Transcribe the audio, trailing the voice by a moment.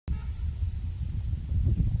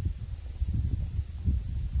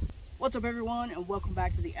What's up everyone, and welcome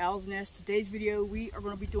back to the Owl's Nest. Today's video we are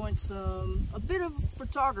going to be doing a bit of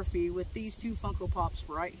photography with these two Funko Pops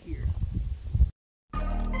right here.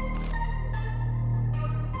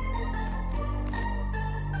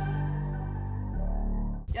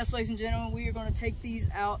 Yes, ladies and gentlemen, we are going to take these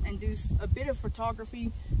out and do a bit of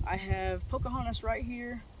photography. I have Pocahontas right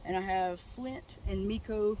here, and I have Flint and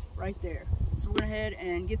Miko right there. So we're going to head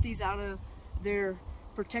and get these out of their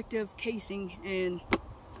protective casing and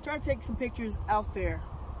try to take some pictures out there.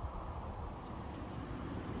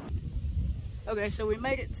 Okay, so we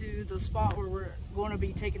made it to the spot where we're going to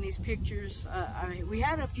be taking these pictures. We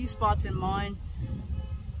had a few spots in mind.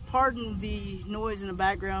 Pardon the noise in the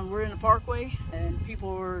background. We're in the parkway and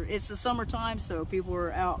it's the summertime, so people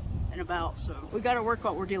are out and about, so we got to work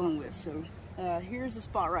what we're dealing with. So here's the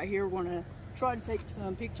spot right here we're going to try to take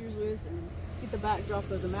some pictures with and get the backdrop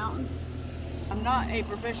of the mountain. I'm not a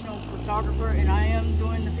professional photographer, and I am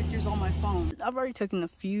doing the pictures on my phone. I've already taken a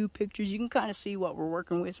few pictures. You can kind of see what we're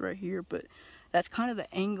working with right here, but that's kind of the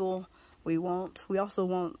angle we want. We also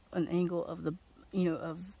want an angle of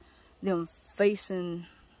of them facing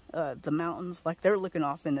the mountains, like they're looking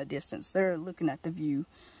off in the distance. They're looking at the view,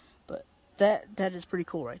 but that is pretty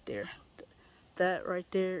cool right there. That right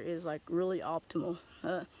there is like really optimal.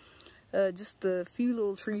 Just a few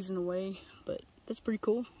little trees in the way, but that's pretty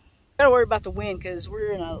cool. Gotta worry about the wind because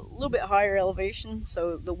we're in a little bit higher elevation,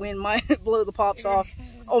 so the wind might blow the pops off.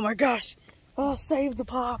 Oh my gosh! Oh, save the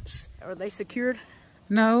pops! Are they secured?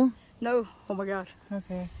 No. No. Oh my god.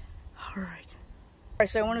 Okay. All right,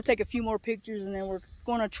 so I want to take a few more pictures and then we're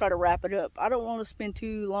going to try to wrap it up. I don't want to spend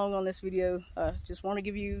too long on this video. Just want to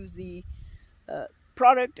give you the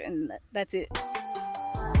product, and that's it.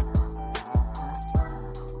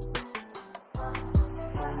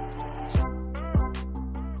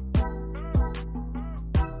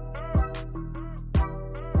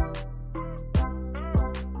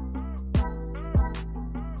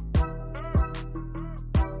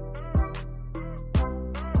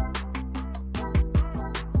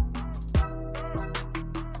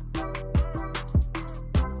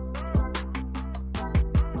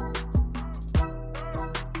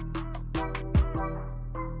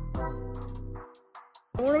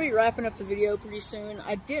 I'm going to be wrapping up the video pretty soon.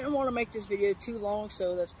 I didn't want to make this video too long,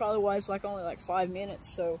 so that's probably why it's only like 5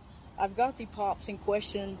 minutes. So I've got the pops in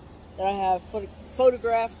question that I have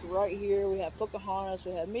photographed right here. We have Pocahontas,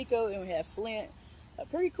 we have Miko, and we have Flint.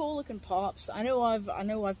 Pretty cool looking pops. I know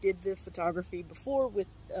I've did the photography before with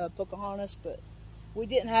Pocahontas, but we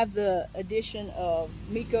didn't have the addition of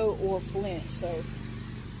Miko or Flint. So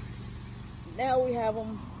now we have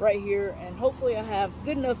them right here, and hopefully I have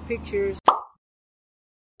good enough pictures.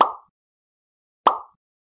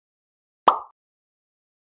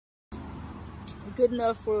 Good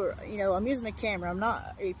enough for, I'm using a camera. I'm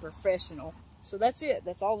not a professional. So that's it.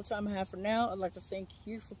 That's all the time I have for now. I'd like to thank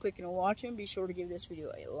you for clicking and watching. Be sure to give this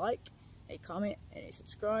video a like, a comment, and a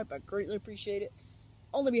subscribe. I greatly appreciate it.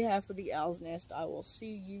 On the behalf of the Owl's Nest, I will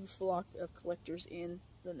see you flock of collectors in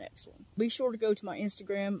the next one. Be sure to go to my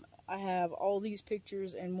Instagram. I have all these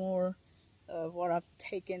pictures and more of what I've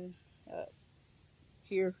taken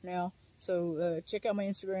here now. So check out my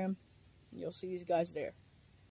Instagram. You'll see these guys there.